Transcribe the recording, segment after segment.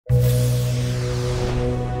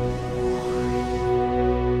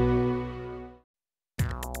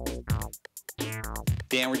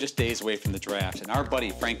Dan, we're just days away from the draft, and our buddy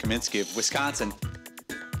Frank Kaminsky of Wisconsin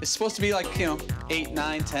is supposed to be like, 8,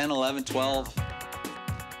 9, 10, 11, 12. One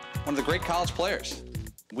of the great college players.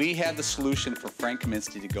 We have the solution for Frank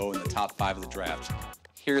Kaminsky to go in the top 5 of the draft.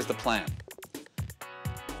 Here's the plan.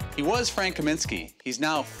 He was Frank Kaminsky. He's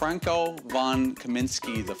now Franco von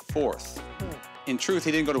Kaminsky IV. In truth,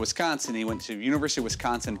 he didn't go to Wisconsin. He went to University of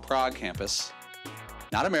Wisconsin Prague campus.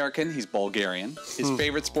 Not American, he's Bulgarian. His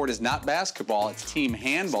favorite sport is not basketball, it's team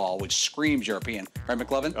handball, which screams European. Right,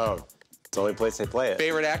 McLovin? Oh, it's the only place they play it.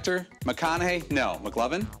 Favorite actor? McConaughey? No.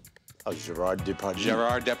 McLovin? Oh, Gerard Depardieu.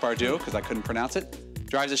 Gerard Depardieu, because I couldn't pronounce it.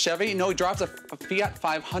 Drives a Chevy? No, he drives a Fiat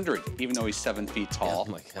 500, even though he's 7 feet tall.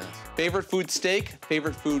 Oh my God. Favorite food steak?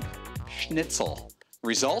 Favorite food schnitzel.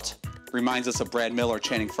 Result? Reminds us of Brad Miller or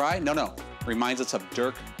Channing Frye? No. Reminds us of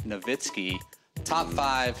Dirk Nowitzki. Top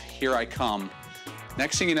 5, here I come.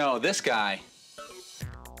 Next thing you know, this guy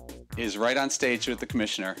is right on stage with the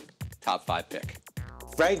commissioner. Top 5 pick.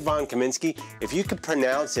 Frank von Kaminsky, if you could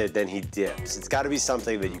pronounce it, then he dips. It's got to be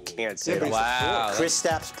something that you can't say. Wow.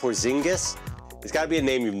 Kristaps Porzingis. It's got to be a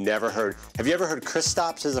name you've never heard. Have you ever heard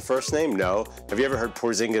Kristaps as a first name? No. Have you ever heard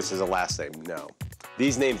Porzingis as a last name? No.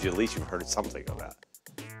 These names, at least you've heard something about.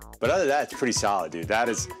 But other than that, it's pretty solid, dude.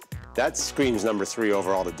 That screams number 3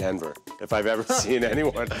 overall to Denver, if I've ever seen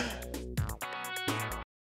anyone.